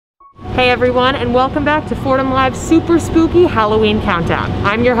Hey everyone, and welcome back to Fordham Live's super spooky Halloween countdown.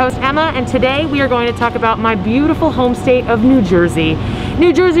 I'm your host Emma, and today we are going to talk about my beautiful home state of New Jersey.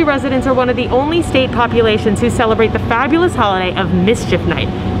 New Jersey residents are one of the only state populations who celebrate the fabulous holiday of Mischief Night,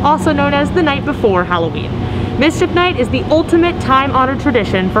 also known as the night before Halloween. Mischief Night is the ultimate time-honored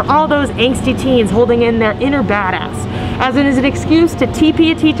tradition for all those angsty teens holding in their inner badass, as it is an excuse to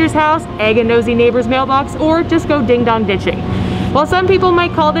TP a teacher's house, egg a nosy neighbor's mailbox, or just go ding-dong ditching. While some people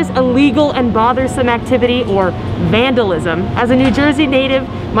might call this illegal and bothersome activity or vandalism, as a New Jersey native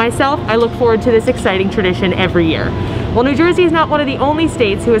myself, I look forward to this exciting tradition every year. While New Jersey is not one of the only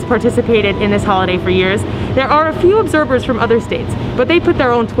states who has participated in this holiday for years, there are a few observers from other states, but they put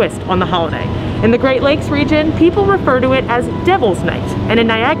their own twist on the holiday. In the Great Lakes region, people refer to it as Devil's Night, and in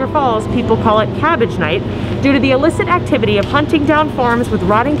Niagara Falls, people call it Cabbage Night due to the illicit activity of hunting down farms with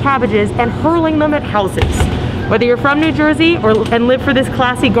rotting cabbages and hurling them at houses. Whether you're from New Jersey and live for this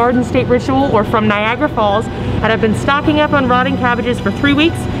classy Garden State ritual, or from Niagara Falls and have been stocking up on rotting cabbages for 3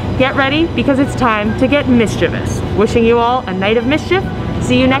 weeks, get ready because it's time to get mischievous. Wishing you all a night of mischief.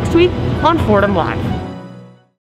 See you next week on Fordham Live.